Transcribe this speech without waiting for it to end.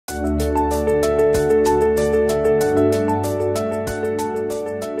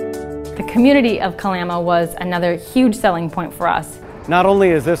community of Kalama was another huge selling point for us. Not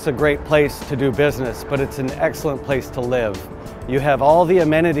only is this a great place to do business, but it's an excellent place to live. You have all the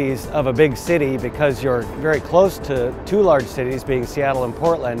amenities of a big city because you're very close to two large cities, being Seattle and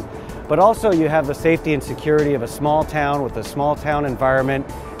Portland, but also you have the safety and security of a small town with a small town environment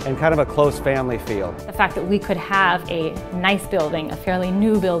and kind of a close family feel. The fact that we could have a nice building, a fairly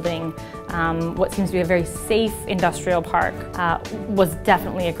new building, what seems to be a very safe industrial park, was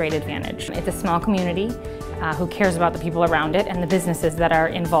definitely a great advantage. It's a small community who cares about the people around it and the businesses that are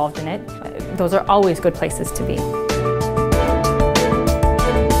involved in it. Those are always good places to be.